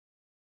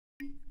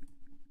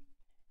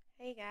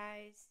Hey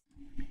guys,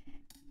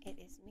 it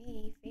is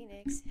me,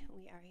 Phoenix.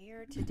 We are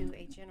here to do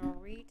a general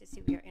read to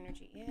see what your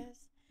energy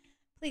is.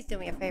 Please do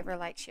me a favor,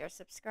 like, share,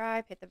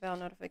 subscribe, hit the bell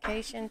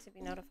notification to be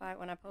notified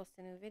when I post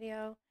a new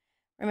video.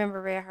 Remember,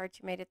 red hearts,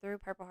 you made it through.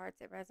 Purple hearts,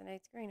 it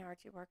resonates. Green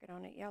hearts, you working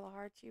on it. Yellow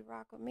hearts, you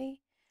rock with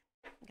me.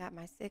 Got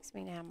my 6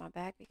 meaning I have my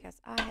back because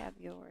I have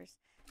yours.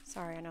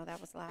 Sorry, I know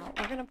that was loud.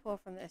 We're going to pull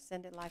from the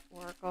Ascended Life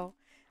Oracle.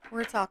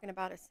 We're talking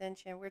about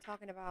ascension. We're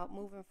talking about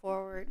moving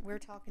forward. We're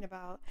talking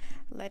about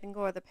letting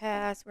go of the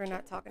past. We're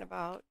not talking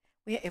about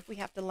if we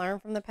have to learn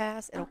from the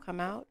past, it'll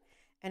come out.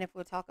 And if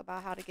we'll talk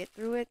about how to get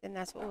through it, then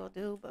that's what we'll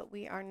do. But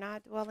we are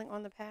not dwelling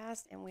on the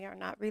past and we are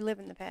not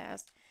reliving the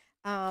past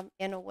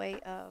in a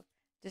way of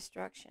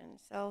destruction.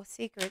 So,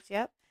 secrets,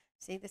 yep.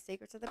 See the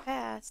secrets of the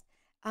past.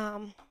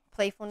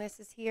 Playfulness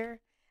is here,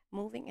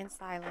 moving in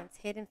silence,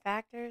 hidden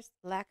factors,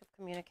 lack of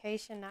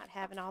communication, not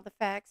having all the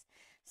facts.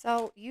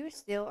 So you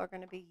still are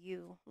going to be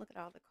you. Look at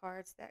all the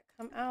cards that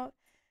come out.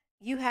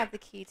 You have the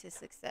key to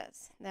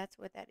success. That's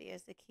what that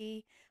is. The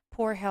key,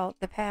 poor health.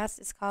 The past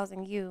is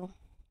causing you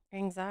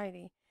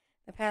anxiety.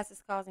 The past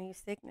is causing you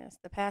sickness.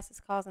 The past is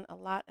causing a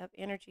lot of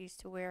energies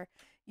to where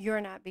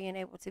you're not being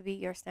able to be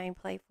your same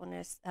playful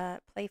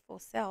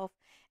self.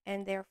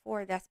 And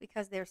therefore, that's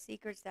because there are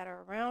secrets that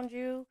are around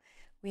you.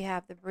 We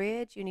have the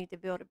bridge. You need to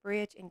build a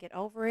bridge and get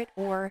over it,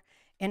 or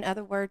in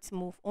other words,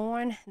 move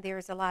on.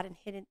 There's a lot of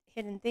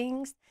hidden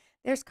things.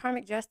 There's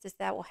karmic justice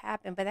that will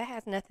happen, but that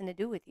has nothing to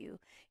do with you.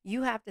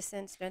 You have to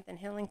send strength and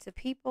healing to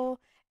people,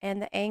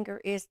 and the anger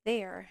is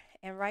there.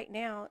 And right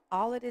now,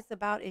 all it is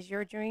about is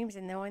your dreams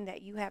and knowing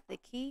that you have the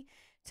key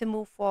to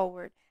move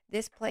forward.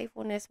 This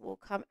playfulness will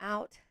come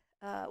out,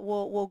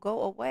 will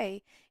go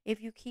away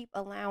if you keep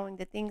allowing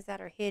the things that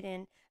are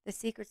hidden, the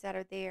secrets that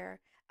are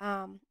there,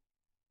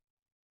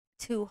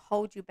 to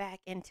hold you back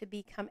and to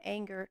become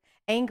angry,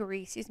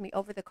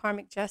 over the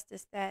karmic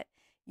justice that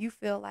you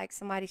feel like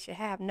somebody should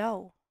have.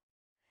 No,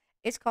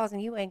 it's causing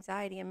you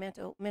anxiety and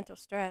mental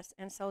stress.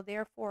 And so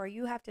therefore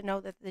you have to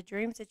know that the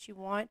dreams that you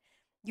want,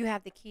 you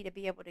have the key to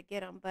be able to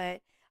get them.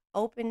 But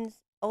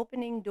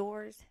opening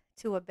doors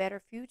to a better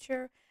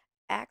future,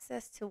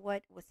 access to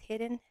what was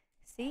hidden.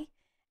 See,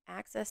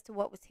 access to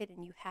what was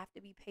hidden. You have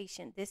to be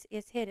patient. This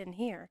is hidden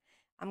here.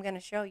 I'm going to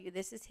show you.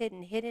 This is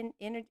hidden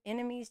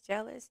enemies,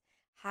 jealous,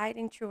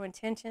 hiding true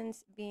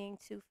intentions, being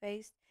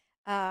two-faced.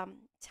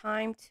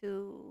 Time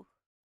to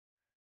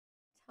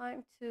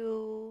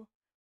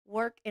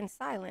work in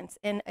silence.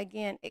 And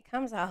again, it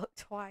comes out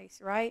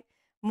twice, right?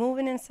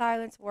 Moving in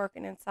silence,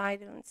 working in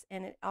silence.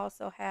 And it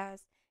also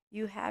has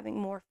you having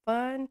more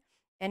fun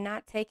and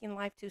not taking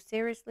life too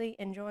seriously,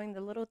 enjoying the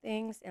little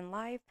things in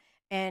life,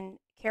 and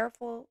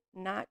careful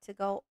not to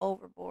go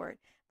overboard.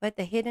 But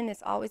the hidden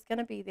is always going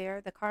to be there.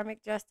 The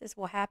karmic justice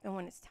will happen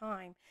when it's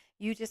time.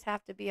 You just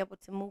have to be able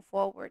to move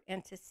forward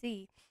and to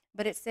see.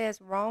 But it says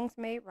wrongs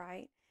made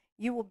right.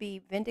 You will be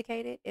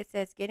vindicated. It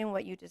says getting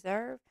what you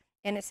deserve,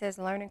 and it says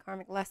learning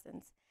karmic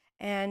lessons.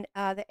 And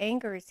the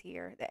anger is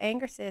here. The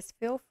anger says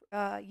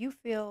you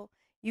feel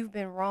you've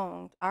been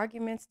wronged.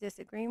 Arguments,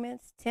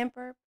 disagreements,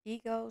 temper,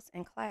 egos,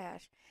 and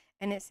clash.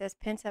 And it says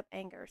pent up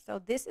anger. So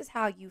this is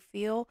how you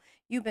feel.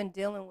 You've been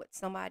dealing with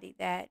somebody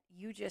that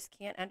you just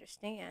can't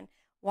understand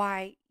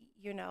why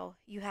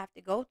you have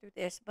to go through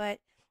this. But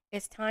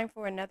it's time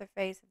for another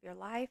phase of your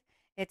life.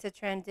 It's a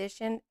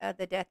transition.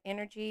 The death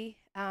energy.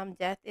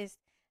 Death is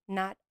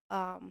not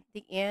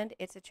the end.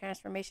 It's a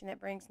transformation that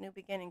brings new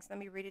beginnings. Let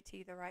me read it to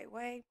you the right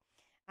way.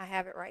 I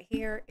have it right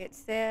here. It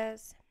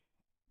says,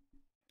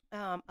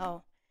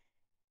 oh,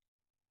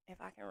 if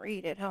I can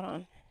read it, hold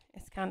on.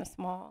 It's kind of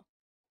small.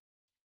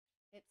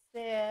 It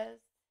says,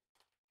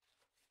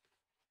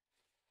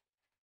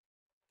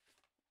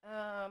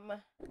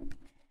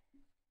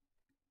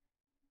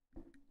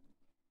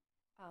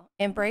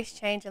 embrace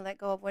change and let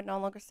go of what no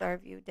longer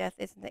serve you. Death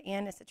isn't the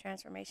end, it's a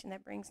transformation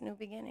that brings new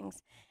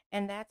beginnings.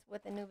 And that's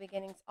what the new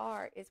beginnings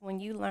are, is when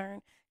you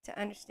learn to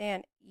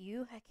understand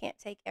you can't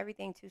take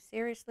everything too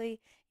seriously.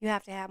 You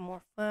have to have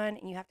more fun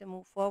and you have to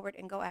move forward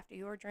and go after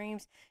your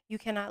dreams. You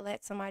cannot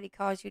let somebody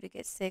cause you to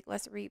get sick.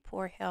 Let's read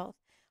poor health.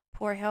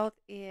 Poor health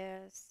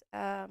is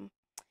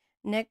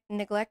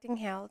neglecting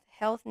health,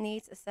 health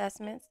needs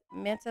assessments,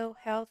 mental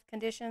health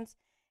conditions,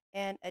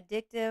 and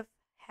addictive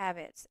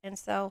habits. And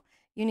so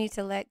you need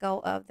to let go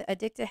of the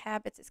addictive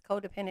habits. Is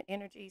codependent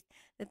energies,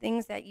 the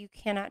things that you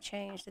cannot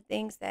change, the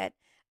things that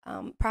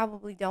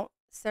probably don't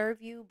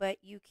serve you, but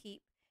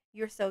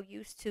you're so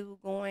used to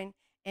going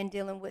and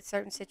dealing with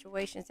certain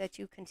situations that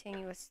you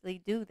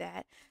continuously do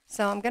that.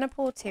 So I'm going to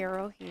pull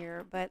tarot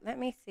here, but let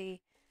me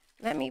see.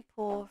 Let me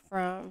pull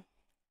from,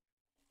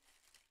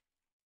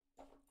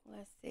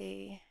 let's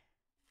see,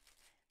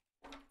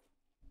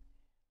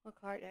 what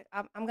card deck?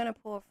 I'm going to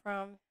pull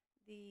from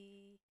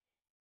the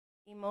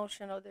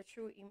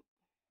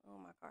oh,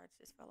 my cards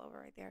just fell over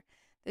right there.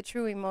 The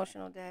true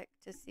emotional deck,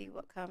 to see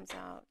what comes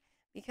out.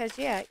 Because,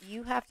 yeah,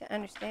 you have to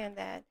understand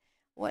that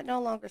what no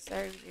longer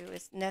serves you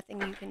is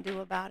nothing you can do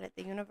about it.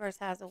 The universe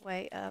has a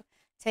way of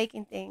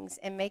taking things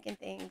and making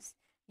things,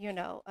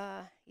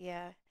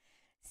 yeah.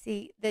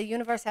 See, the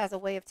universe has a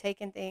way of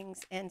taking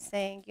things and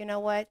saying, you know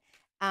what,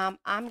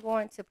 I'm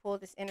going to pull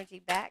this energy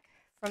back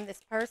from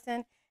this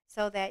person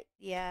so that,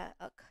 yeah,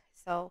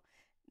 so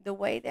the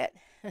way that,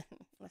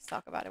 let's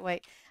talk about it.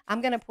 Wait,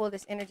 I'm going to pull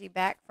this energy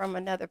back from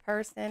another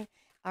person.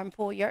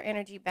 Pull your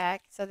energy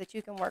back so that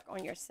you can work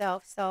on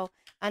yourself. So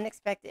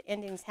unexpected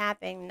endings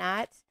happen,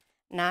 not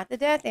the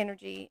death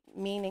energy,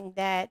 meaning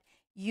that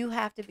you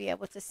have to be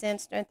able to send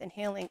strength and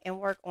healing and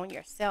work on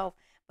yourself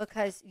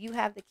because you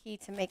have the key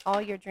to make all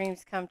your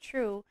dreams come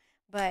true.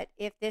 But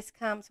if this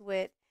comes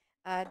with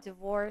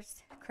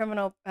divorce,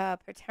 criminal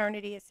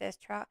paternity, it says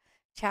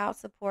child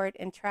support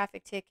and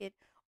traffic ticket,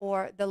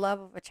 or the love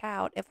of a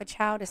child. If a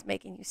child is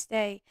making you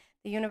stay,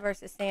 the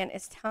universe is saying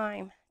it's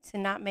time to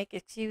not make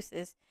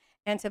excuses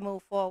and to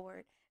move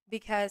forward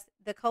because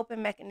the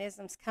coping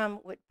mechanisms come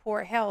with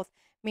poor health,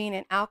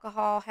 meaning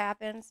alcohol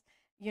happens.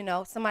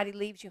 Somebody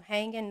leaves you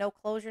hanging, no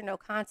closure, no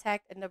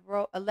contact, and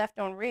left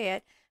on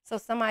red. So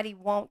somebody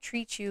won't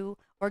treat you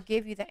or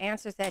give you the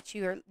answers that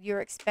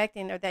you're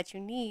expecting or that you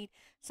need.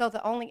 So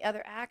the only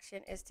other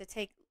action is to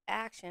take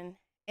action,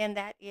 and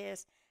that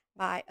is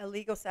by a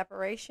legal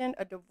separation,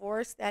 a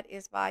divorce. That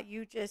is by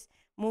you just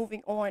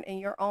moving on in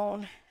your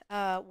own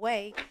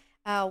way,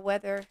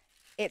 whether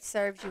it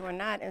serves you or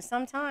not. And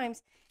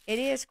sometimes it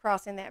is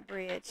crossing that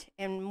bridge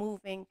and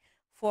moving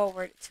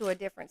forward to a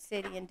different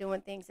city and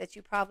doing things that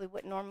you probably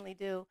wouldn't normally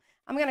do.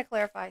 I'm going to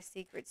clarify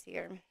secrets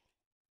here.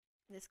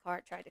 This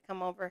card tried to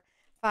come over.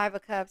 Five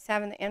of Cups,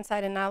 having the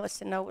insight and knowledge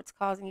to know what's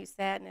causing you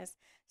sadness.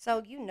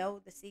 So you know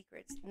the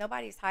secrets.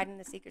 Nobody's hiding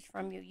the secrets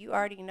from you. You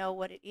already know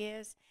what it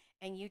is,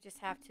 and you just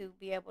have to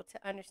be able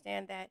to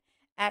understand that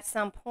at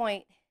some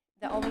point,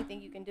 the only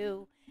thing you can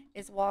do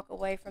is walk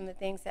away from the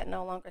things that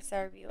no longer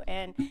serve you.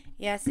 And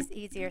yes, it's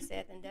easier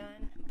said than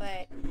done,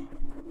 but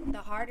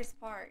the hardest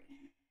part,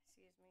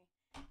 excuse me,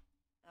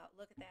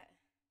 look at that,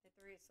 the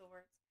Three of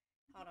Swords.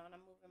 Hold on, I'm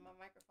moving my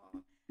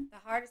microphone.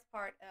 The hardest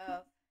part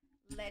of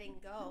letting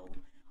go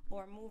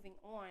or moving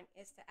on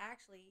is to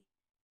actually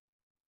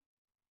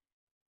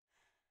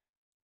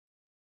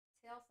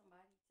tell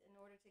somebody in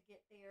order to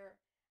get their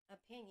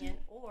opinion,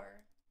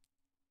 or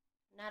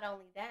not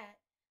only that,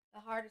 the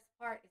hardest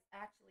part is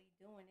actually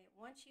doing it.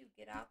 Once you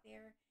get out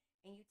there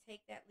and you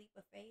take that leap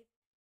of faith,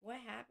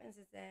 what happens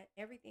is that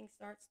everything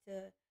starts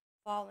to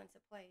fall into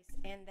place.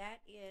 And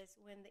that is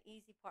when the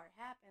easy part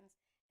happens.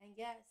 And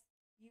yes,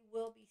 you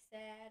will be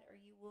sad or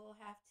you will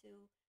have to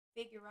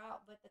figure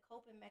out, but the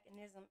coping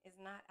mechanism is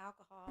not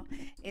alcohol.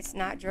 It's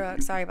not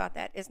drugs. Sorry about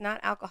that. It's not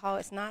alcohol.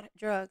 It's not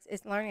drugs.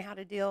 It's learning how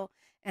to deal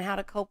and how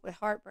to cope with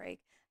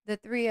heartbreak. The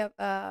Three of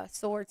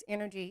Swords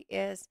energy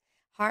is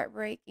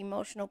heartbreak,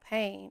 emotional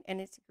pain, and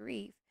it's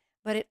grief,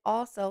 but it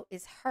also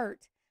is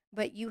hurt.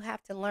 But you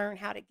have to learn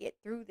how to get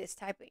through this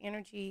type of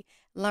energy,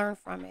 learn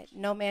from it.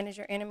 No man is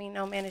your enemy,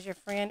 no man is your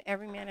friend,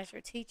 every man is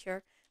your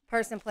teacher.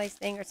 Person, place,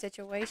 thing, or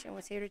situation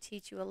was here to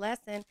teach you a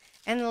lesson.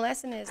 And the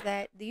lesson is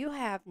that you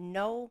have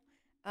no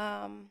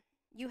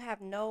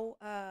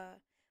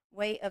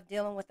way of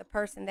dealing with a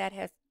person that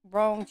has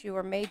wronged you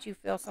or made you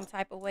feel some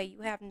type of way.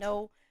 You have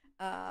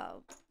uh,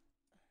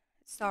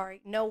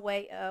 no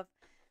way of,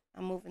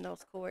 I'm moving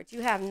those cords.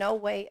 You have no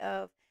way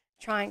of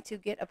trying to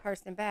get a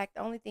person back.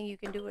 The only thing you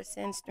can do is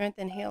send strength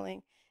and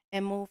healing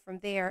and move from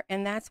there.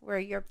 And that's where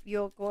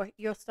you'll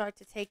start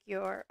to take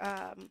your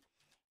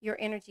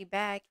energy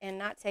back and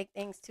not take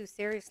things too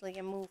seriously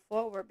and move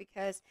forward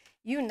because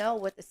you know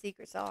what the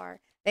secrets are.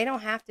 They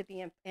don't have to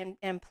be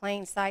in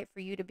plain sight for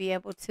you to be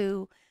able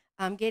to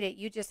get it.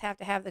 You just have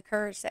to have the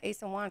courage, the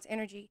Ace of Wands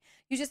energy.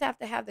 You just have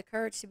to have the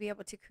courage to be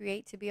able to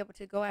create, to be able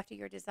to go after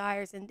your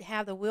desires and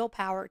have the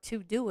willpower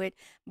to do it.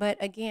 But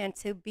again,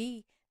 to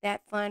be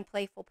that fun,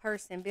 playful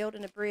person,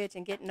 building a bridge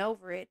and getting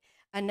over it,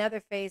 another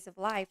phase of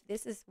life.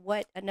 This is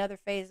what another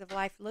phase of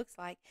life looks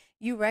like.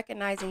 You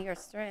recognizing your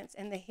strengths,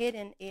 and the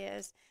hidden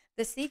is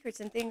the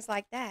secrets and things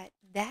like that.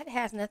 That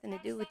has nothing to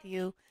do with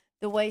you.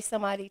 The way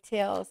somebody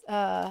tells,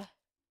 no,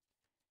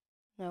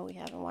 we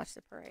haven't watched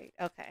the parade.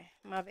 Okay,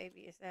 my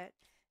baby is at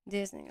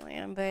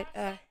Disneyland. But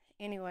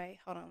anyway,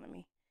 hold on. Let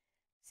me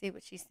see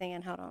what she's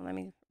saying. Hold on. Let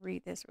me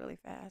read this really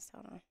fast.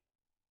 Hold on.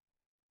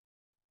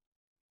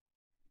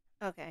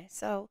 Okay,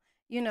 so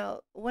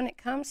when it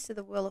comes to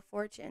the Wheel of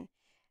Fortune,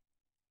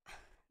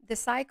 the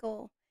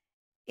cycle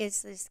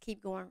is just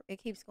keep going.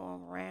 It keeps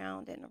going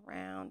around and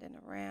around and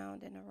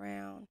around and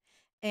around.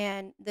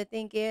 And the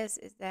thing is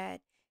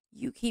that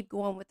you keep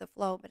going with the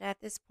flow, but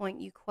at this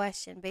point you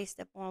question based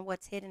upon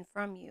what's hidden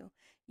from you.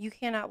 You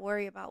cannot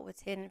worry about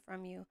what's hidden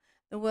from you.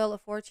 The Wheel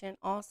of Fortune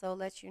also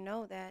lets you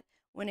know that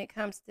when it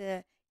comes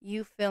to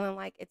you feeling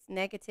like it's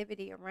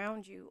negativity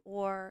around you,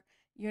 or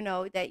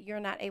that you're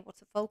not able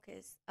to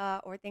focus,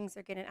 or things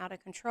are getting out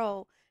of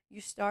control,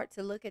 you start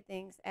to look at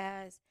things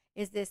as,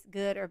 is this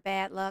good or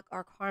bad luck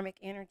or karmic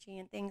energy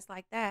and things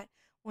like that,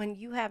 when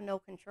you have no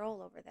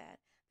control over that.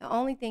 The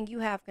only thing you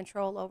have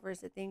control over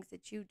is the things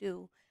that you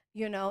do,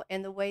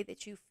 and the way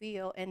that you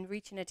feel, and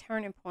reaching a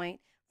turning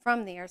point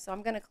from there. So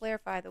I'm going to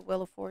clarify the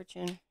Wheel of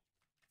Fortune.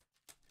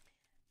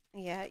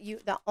 Yeah,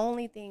 the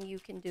only thing you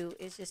can do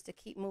is just to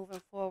keep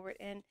moving forward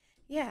and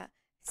yeah,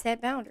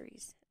 set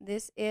boundaries.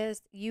 This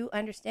is you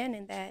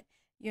understanding that,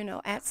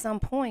 at some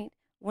point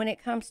when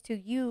it comes to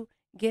you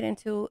get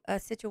into a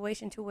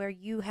situation to where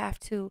you have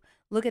to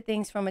look at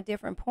things from a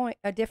different point,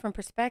 a different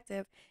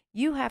perspective,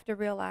 you have to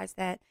realize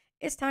that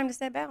it's time to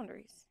set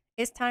boundaries.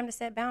 It's time to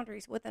set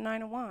boundaries with the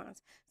 9 of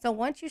Wands. So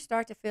once you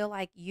start to feel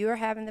like you're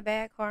having the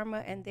bad karma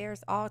and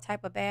there's all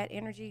type of bad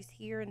energies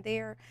here and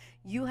there,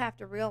 you have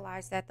to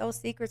realize that those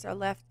secrets are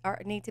left or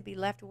need to be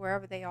left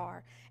wherever they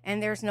are,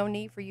 and there's no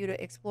need for you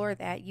to explore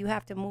that. You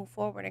have to move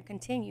forward and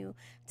continue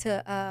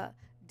to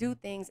do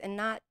things and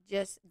not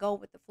just go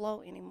with the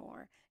flow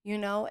anymore,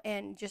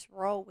 and just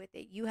roll with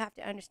it. You have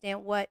to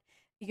understand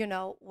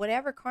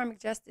whatever karmic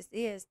justice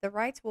is, the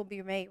rights will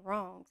be made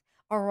wrongs,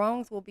 or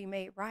wrongs will be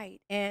made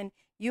right, and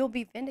you'll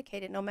be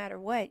vindicated no matter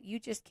what. You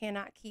just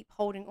cannot keep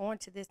holding on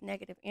to this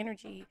negative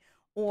energy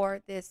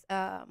or this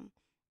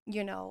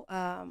you know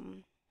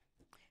um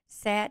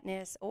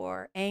sadness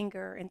or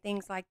anger and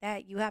things like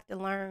that. You have to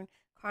learn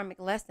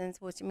karmic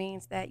lessons, which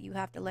means that you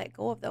have to let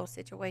go of those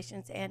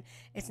situations, and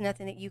it's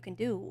nothing that you can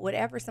do.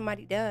 Whatever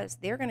somebody does,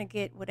 they're going to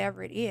get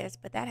whatever it is,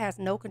 but that has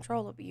no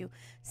control over you.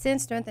 Send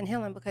strength and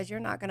healing, because you're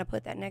not going to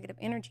put that negative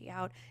energy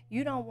out.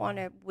 You don't want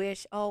to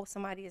wish, oh,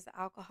 somebody is an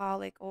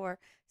alcoholic, or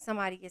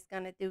somebody is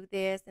going to do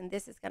this and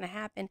this is going to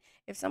happen.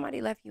 If somebody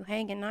left you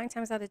hanging, 9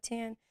 times out of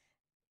 10,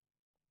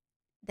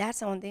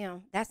 that's on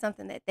them. That's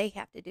something that they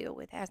have to deal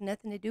with. It has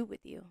nothing to do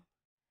with you.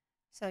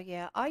 So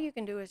yeah, all you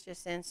can do is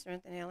just send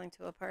strength and healing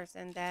to a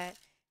person that,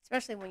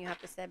 especially when you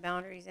have to set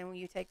boundaries and when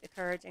you take the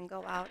courage and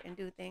go out and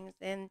do things,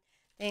 then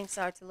things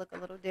start to look a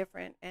little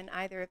different. And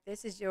either if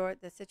this is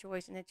the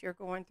situation that you're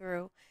going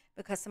through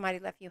because somebody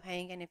left you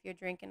hanging, if you're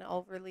drinking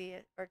overly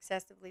or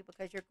excessively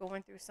because you're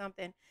going through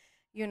something,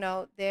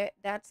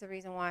 that's the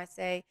reason why I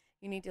say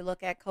you need to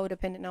look at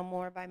Codependent No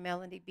More by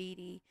Melody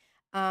Beattie.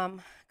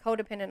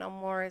 Codependent No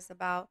More is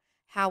about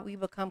how we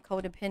become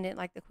codependent,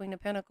 like the Queen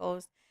of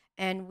Pentacles,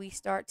 and we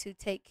start to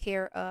take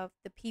care of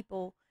the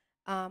people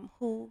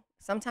who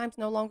sometimes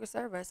no longer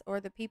serve us,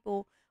 or the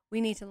people we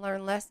need to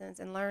learn lessons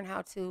and learn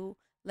how to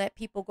let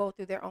people go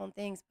through their own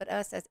things. But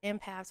us as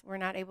empaths, we're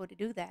not able to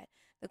do that.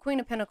 The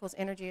Queen of Pentacles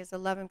energy is a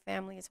loving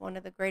family. It's one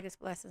of the greatest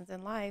blessings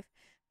in life.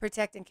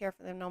 Protect and care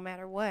for them no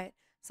matter what.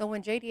 So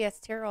when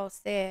JDS Tarot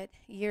said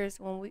year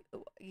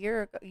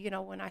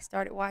ago, when I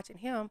started watching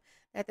him,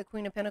 that the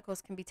Queen of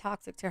Pentacles can be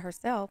toxic to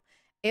herself,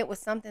 it was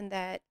something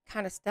that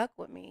kind of stuck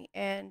with me.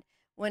 And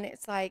when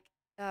it's like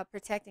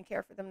protect and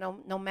care for them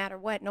no matter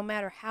what, no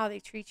matter how they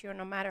treat you, or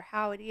no matter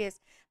how it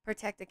is,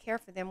 protect and care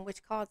for them,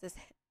 which causes,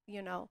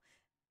 you know,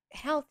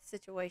 health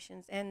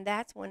situations. And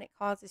that's when it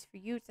causes for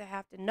you to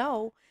have to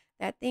know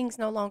that things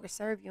no longer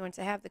serve you, and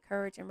to have the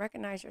courage and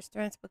recognize your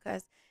strengths,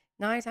 because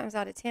 9 times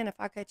out of 10, if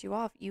I cut you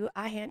off, you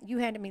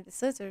handed me the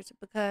scissors,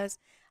 because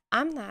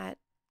I'm not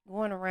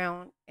going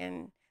around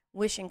and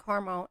wishing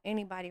karma on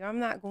anybody, or I'm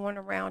not going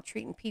around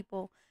treating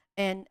people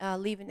and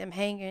leaving them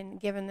hanging,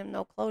 giving them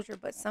no closure.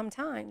 But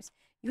sometimes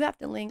you have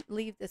to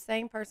leave the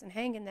same person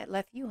hanging that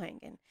left you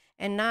hanging,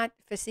 and not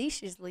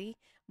facetiously,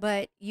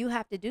 but you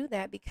have to do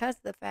that because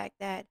of the fact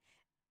that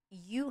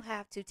you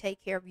have to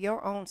take care of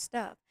your own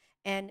stuff.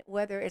 And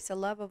whether it's a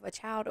love of a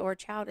child or a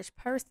childish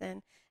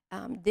person,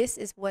 this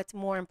is what's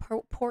more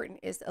important,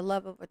 is the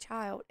love of a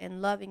child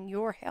and loving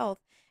your health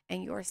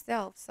and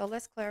yourself. So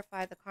let's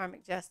clarify the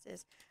karmic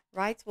justice.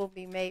 Rights will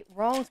be made,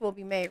 wrongs will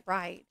be made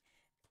right.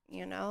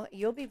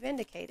 You'll be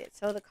vindicated.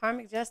 So the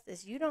karmic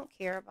justice, you don't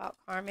care about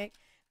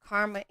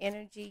karma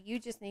energy. You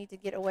just need to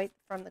get away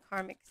from the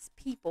karmic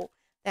people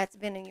that's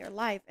been in your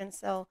life. And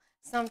so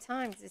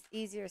sometimes it's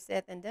easier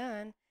said than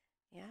done.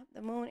 Yeah,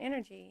 the moon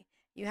energy.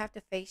 You have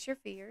to face your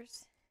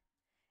fears,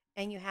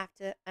 and you have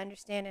to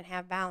understand and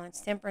have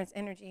balance. Temperance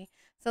energy.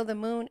 So the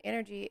moon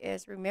energy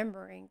is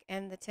remembering,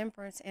 and the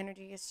temperance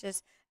energy is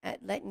just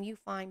letting you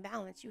find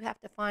balance. You have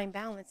to find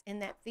balance in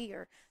that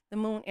fear. The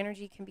moon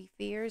energy can be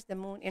fears. The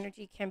moon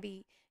energy can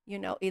be,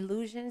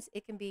 illusions.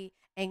 It can be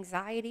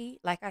anxiety.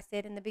 Like I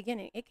said in the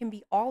beginning, it can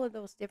be all of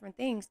those different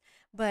things.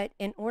 But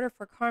in order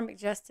for karmic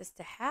justice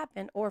to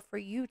happen, or for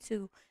you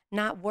to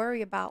not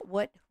worry about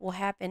what will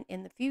happen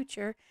in the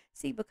future,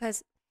 see,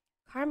 because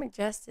karmic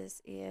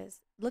justice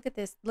is, look at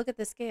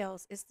the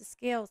scales. It's the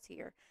scales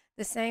here.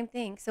 The same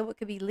thing. So it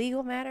could be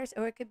legal matters,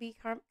 or it could be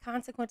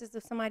consequences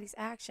of somebody's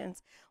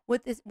actions,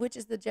 with this, which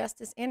is the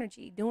justice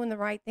energy, doing the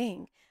right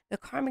thing. The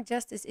karmic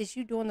justice is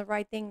you doing the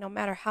right thing no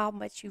matter how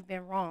much you've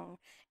been wrong.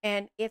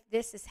 And if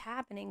this is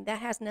happening, that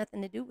has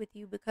nothing to do with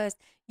you, because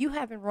you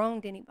haven't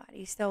wronged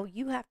anybody. So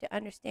you have to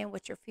understand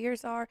what your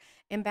fears are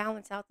and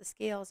balance out the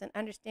scales, and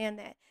understand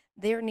that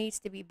there needs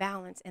to be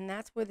balance, and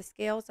that's where the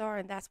scales are,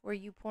 and that's where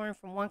you pouring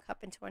from one cup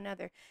into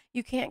another.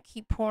 You can't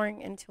keep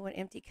pouring into an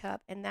empty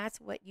cup, and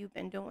that's what you've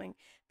been doing.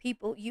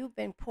 People, you've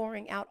been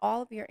pouring out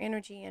all of your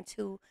energy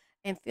into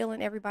and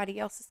filling everybody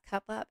else's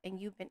cup up, and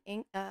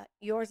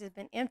yours has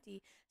been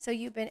empty. So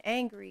you've been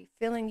angry,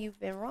 feeling you've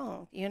been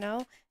wronged.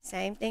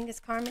 Same thing as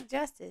karmic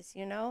justice.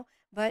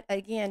 But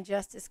again,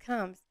 justice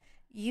comes.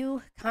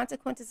 you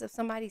consequences of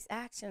somebody's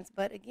actions.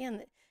 But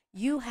again,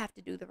 you have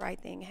to do the right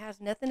thing. It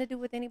has nothing to do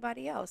with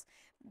anybody else.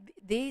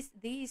 These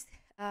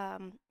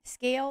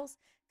scales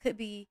could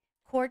be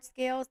cord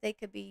scales. They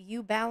could be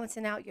you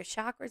balancing out your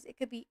chakras. It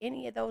could be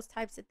any of those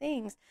types of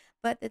things.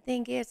 But the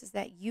thing is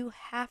that you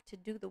have to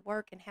do the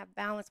work and have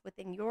balance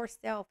within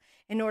yourself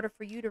in order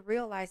for you to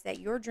realize that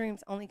your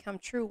dreams only come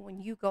true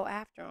when you go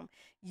after them.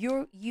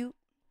 You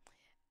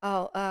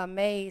Oh,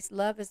 Maze,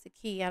 love is the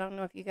key. I don't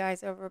know if you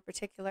guys over a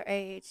particular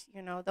age,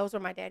 those were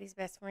my daddy's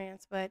best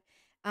friends. But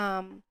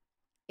um,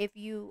 if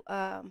you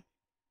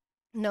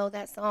know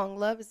that song,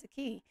 love is the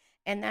key.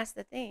 And that's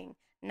the thing.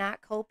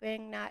 Not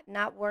coping,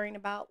 not worrying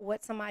about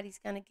what somebody's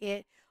gonna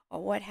get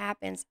or what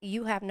happens.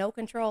 You have no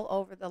control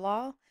over the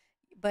law,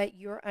 but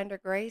you're under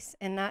grace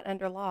and not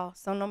under law.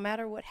 So no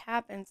matter what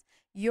happens,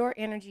 your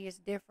energy is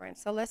different.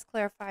 So let's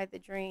clarify the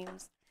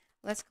dreams.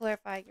 Let's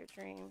clarify your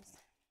dreams.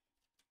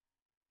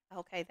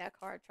 Okay, that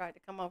card tried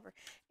to come over.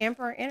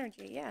 Emperor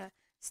energy, yeah.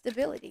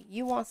 Stability.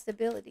 You want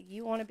stability.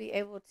 You want to be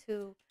able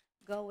to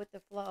go with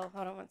the flow.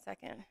 Hold on one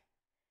second.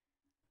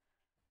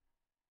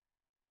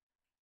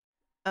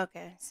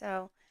 Okay,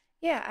 so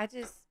yeah,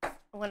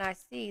 when I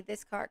see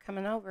this card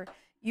coming over,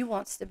 you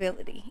want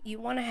stability. You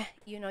want to,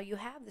 you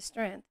have the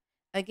strength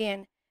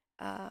again,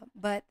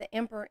 but the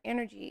Emperor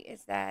energy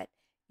is that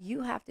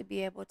you have to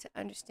be able to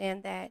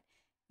understand that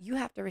you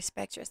have to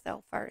respect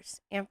yourself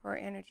first. Emperor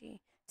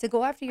energy. To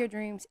go after your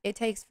dreams, it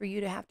takes for you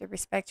to have to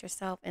respect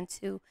yourself and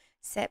to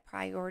set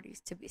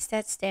priorities, to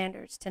set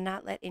standards, to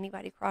not let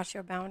anybody cross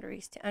your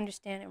boundaries, to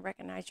understand and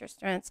recognize your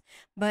strengths.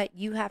 But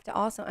you have to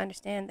also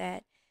understand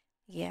that,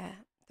 yeah,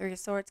 Three of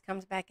Swords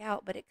comes back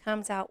out, but it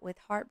comes out with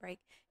heartbreak.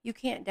 You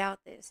can't doubt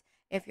this.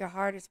 If your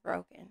heart is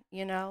broken,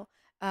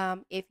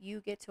 if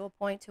you get to a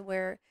point to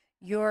where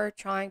you're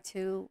trying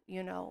to,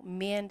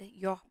 mend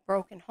your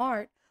broken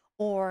heart,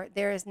 or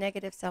there is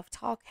negative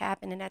self-talk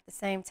happening at the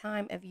same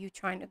time of you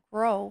trying to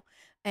grow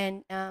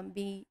and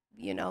be,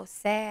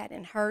 sad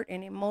and hurt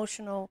and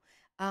emotional,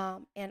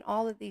 and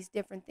all of these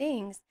different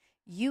things,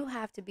 you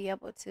have to be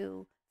able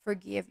to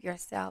forgive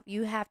yourself.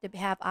 You have to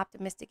have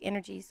optimistic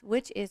energies,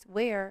 which is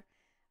where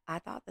I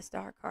thought the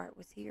star card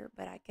was here,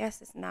 but I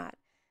guess it's not.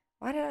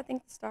 Why did I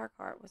think the star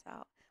card was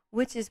out?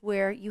 Which is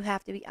where you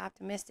have to be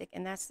optimistic,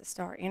 and that's the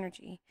star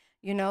energy,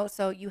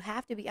 So you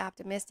have to be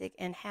optimistic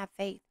and have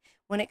faith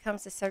when it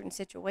comes to certain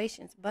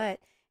situations. But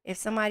if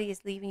somebody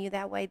is leaving you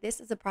that way, this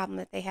is a problem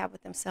that they have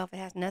with themselves. It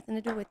has nothing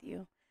to do with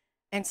you.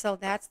 And so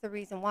that's the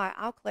reason why.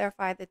 I'll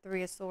clarify the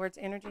Three of Swords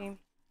energy.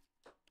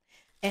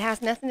 It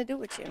has nothing to do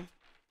with you.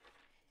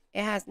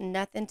 It has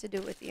nothing to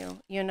do with you,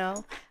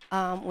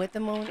 with the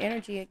moon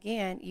energy,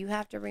 again, you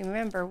have to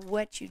remember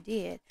what you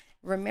did.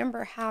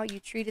 Remember how you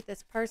treated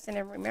this person,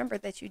 and remember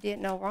that you did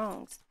no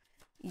wrongs.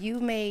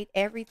 You made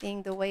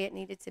everything the way it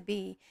needed to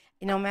be,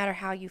 no matter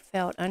how you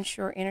felt.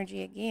 Unsure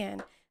energy,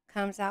 again,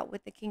 comes out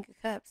with the King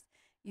of Cups.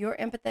 Your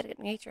empathetic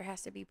nature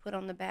has to be put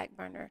on the back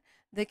burner.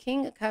 The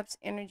King of Cups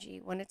energy,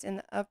 when it's in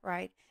the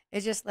upright,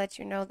 it just lets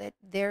you know that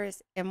there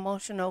is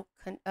emotional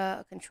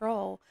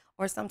control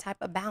or some type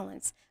of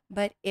balance.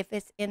 But if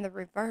it's in the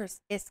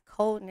reverse, it's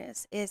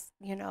coldness, it's,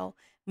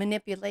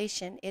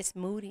 manipulation, it's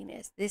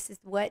moodiness. This is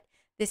what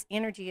this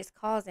energy is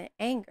causing: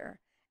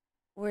 anger.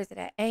 Where is it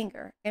at?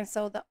 Anger. And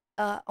so the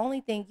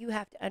only thing you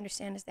have to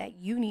understand is that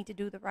you need to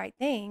do the right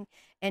thing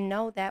and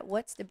know that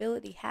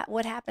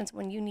what happens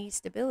when you need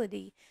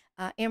stability,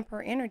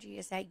 Emperor energy,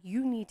 is that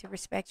you need to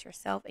respect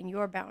yourself and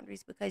your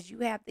boundaries, because you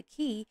have the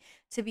key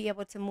to be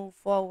able to move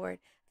forward.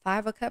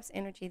 Five of Cups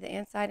energy, the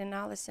insight and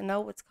knowledge to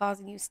know what's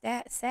causing you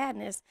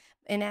sadness.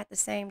 And at the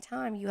same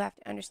time, you have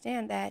to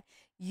understand that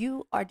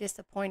you are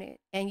disappointed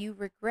and you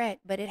regret,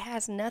 but it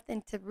has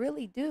nothing to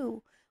really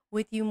do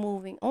with you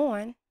moving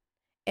on.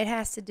 It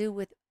has to do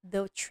with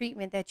the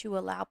treatment that you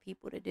allow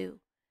people to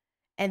do.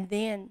 And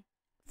then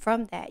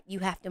from that, you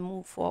have to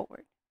move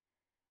forward,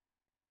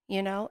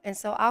 And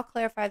so I'll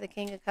clarify the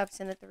King of Cups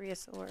and the Three of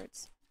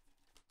Swords.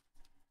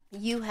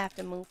 You have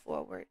to move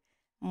forward.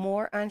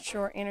 More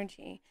unsure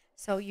energy.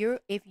 So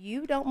if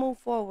you don't move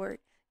forward,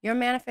 your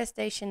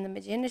manifestation,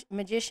 the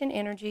magician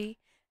energy,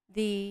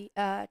 the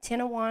Ten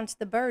of Wands,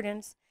 the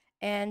burdens,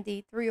 and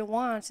the Three of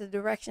Wands, the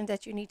direction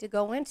that you need to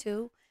go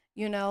into,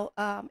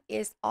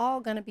 is all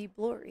going to be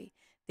blurry.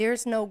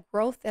 There's no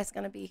growth that's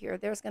going to be here.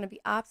 There's going to be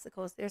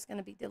obstacles. There's going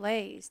to be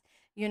delays.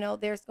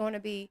 There's going to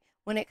be,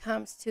 when it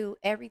comes to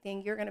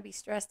everything, you're going to be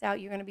stressed out.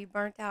 You're going to be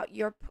burnt out.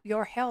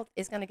 Your health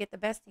is going to get the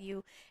best of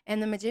you.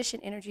 And the magician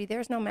energy,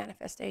 there's no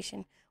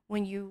manifestation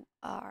when you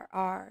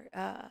are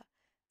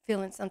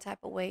feeling some type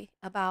of way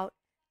about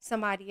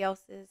somebody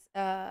else's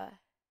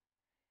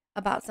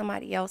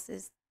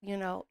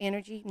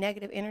energy,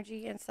 negative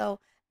energy. And so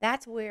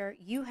that's where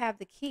you have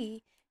the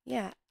key.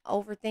 Yeah,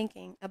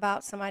 overthinking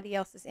about somebody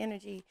else's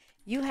energy.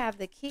 You have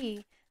the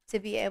key to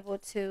be able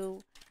to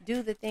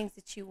do the things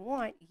that you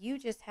want. You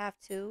just have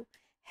to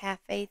have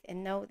faith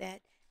and know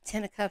that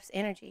Ten of Cups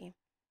energy,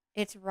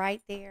 it's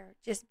right there.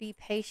 Just be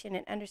patient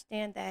and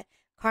understand that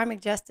karmic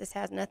justice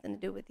has nothing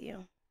to do with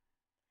you.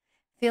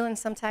 feeling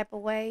some type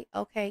of way,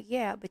 okay,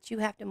 yeah, but you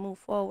have to move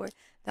forward.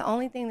 The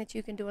only thing that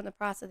you can do in the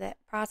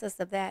process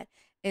of that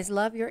is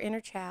love your inner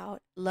child,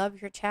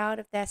 love your child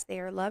if that's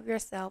there, love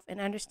yourself, and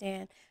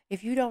understand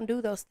if you don't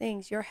do those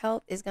things, your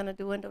health is going to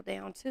dwindle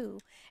down too,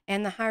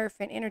 and the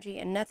Hierophant energy,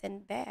 and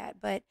nothing bad,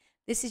 but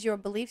this is your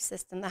belief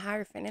system, the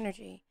Hierophant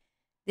energy.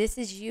 This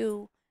is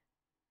you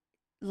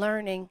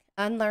learning,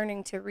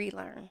 unlearning to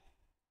relearn.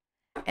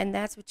 And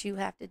that's what you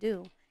have to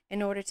do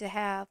in order to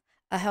have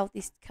a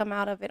healthy, come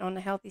out of it on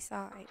the healthy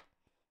side.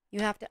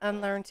 You have to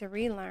unlearn to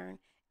relearn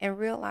and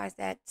realize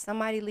that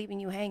somebody leaving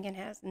you hanging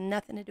has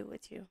nothing to do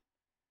with you.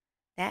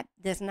 That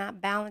does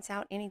not balance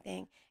out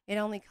anything. It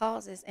only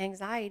causes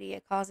anxiety,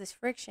 it causes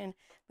friction.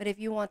 But if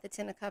you want the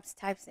Ten of Cups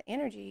types of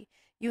energy,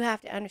 you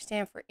have to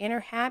understand for inner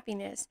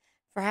happiness,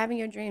 for having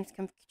your dreams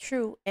come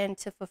true, and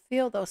to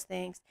fulfill those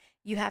things,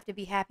 you have to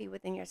be happy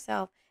within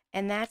yourself.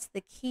 And that's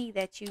the key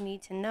that you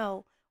need to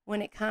know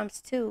when it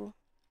comes to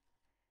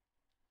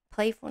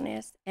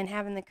playfulness and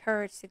having the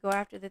courage to go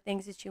after the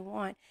things that you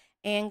want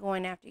and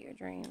going after your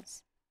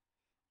dreams,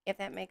 if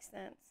that makes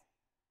sense.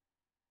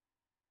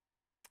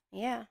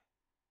 Yeah.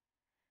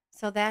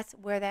 So that's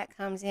where that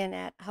comes in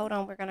at. Hold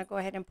on, we're going to go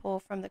ahead and pull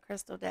from the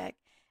crystal deck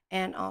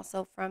and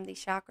also from the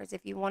chakras.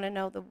 If you want to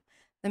know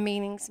the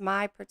meanings,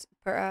 my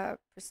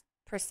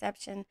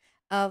perception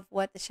of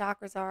what the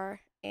chakras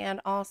are,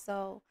 and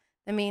also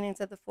the meanings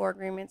of the four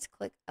agreements,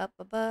 click up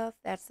above.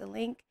 That's the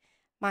link.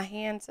 My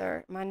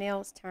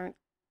nails turned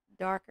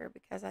darker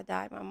because I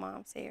dyed my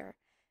mom's hair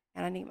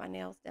and I need my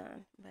nails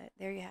done. But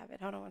there you have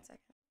it. Hold on one second.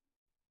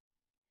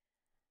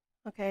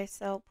 Okay,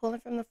 so pulling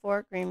from the four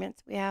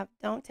agreements, we have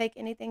don't take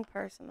anything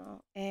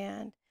personal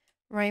and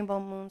rainbow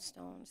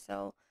moonstone.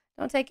 So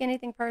don't take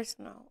anything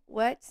personal.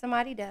 What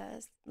somebody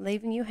does,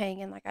 leaving you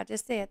hanging, like I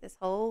just said, this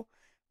whole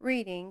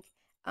reading,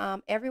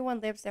 everyone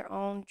lives their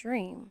own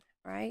dream,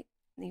 right?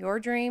 Your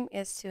dream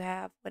is to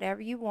have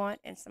whatever you want,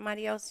 and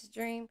somebody else's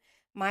dream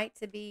might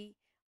to be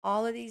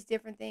all of these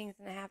different things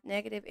and have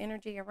negative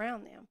energy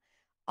around them.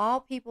 All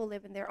people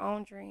live in their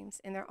own dreams,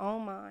 in their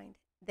own mind.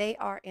 They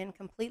are in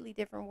completely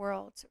different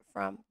worlds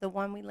from the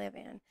one we live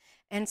in.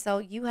 And so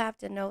you have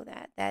to know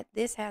that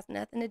this has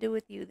nothing to do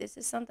with you. This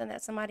is something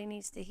that somebody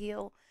needs to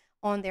heal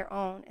on their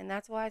own. And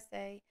that's why I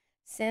say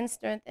send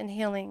strength and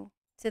healing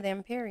to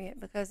them, period,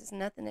 because it's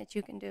nothing that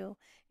you can do.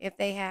 If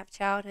they have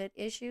childhood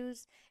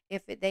issues,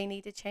 they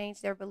need to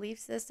change their belief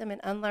system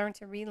and unlearn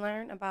to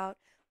relearn about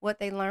what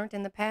they learned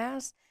in the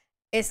past,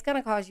 it's going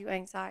to cause you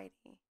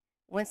anxiety.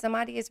 When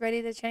somebody is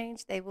ready to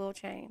change, they will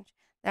change.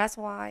 That's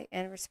why,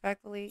 and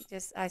respectfully,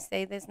 just I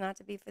say this not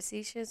to be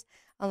facetious,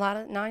 a lot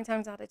of 9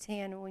 times out of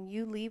 10, when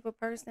you leave a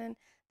person,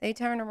 they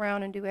turn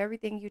around and do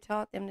everything you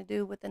taught them to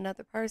do with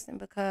another person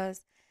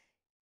because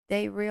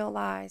they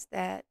realize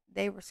that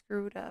they were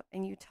screwed up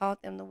and you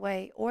taught them the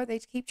way, or they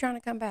keep trying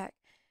to come back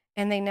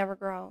and they never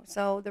grow.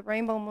 So the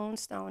rainbow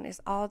moonstone is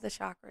all the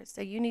chakras.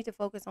 So you need to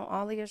focus on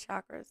all of your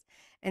chakras.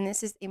 And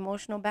this is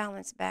emotional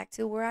balance, back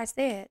to where I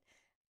said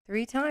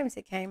 3 times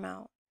it came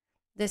out.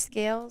 The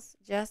scales,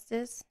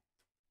 justice,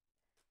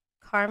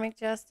 karmic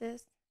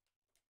justice,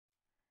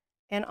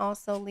 and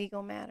also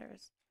legal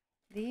matters.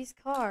 These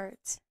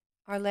cards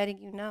are letting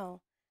you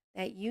know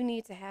that you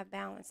need to have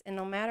balance. And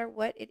no matter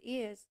what it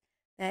is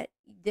that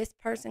this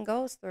person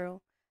goes through,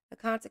 the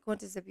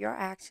consequences of your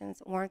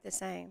actions weren't the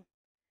same.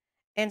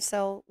 And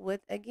so,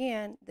 with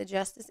again, the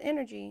justice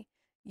energy,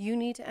 you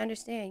need to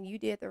understand you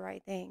did the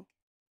right thing.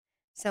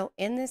 So,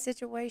 in this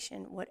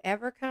situation,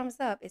 whatever comes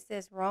up, it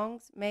says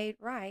wrongs made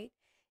right.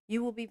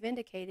 You will be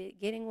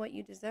vindicated, getting what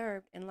you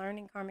deserved and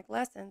learning karmic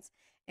lessons.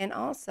 And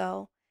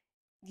also,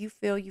 you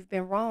feel you've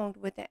been wronged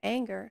with the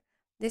anger.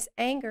 This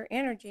anger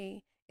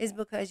energy is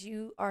because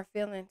you are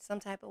feeling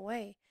some type of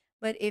way.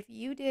 But if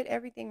you did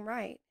everything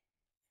right,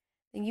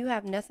 then you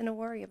have nothing to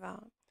worry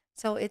about.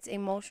 So it's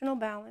emotional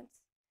balance,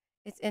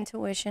 it's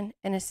intuition,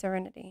 and it's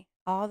serenity.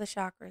 All the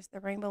chakras, the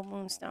rainbow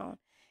moonstone.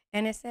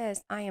 And it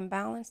says, I am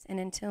balanced and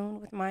in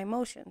tune with my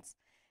emotions.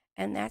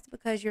 And that's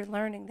because you're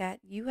learning that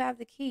you have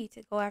the key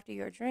to go after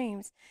your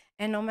dreams.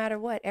 And no matter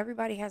what,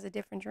 everybody has a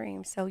different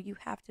dream. So you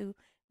have to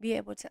be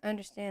able to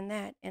understand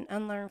that and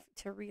unlearn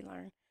to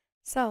relearn.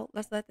 So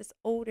let's let this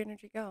old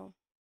energy go.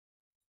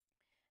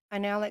 I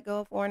now let go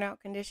of worn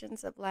out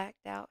conditions of lack,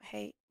 doubt,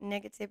 hate,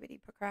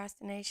 negativity,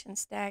 procrastination,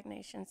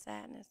 stagnation,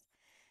 sadness,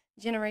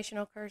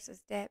 generational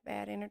curses, debt,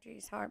 bad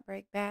energies,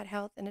 heartbreak, bad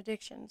health, and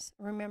addictions.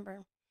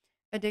 Remember,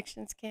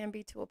 addictions can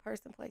be to a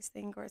person, place,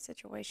 thing, or a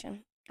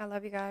situation. I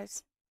love you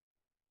guys.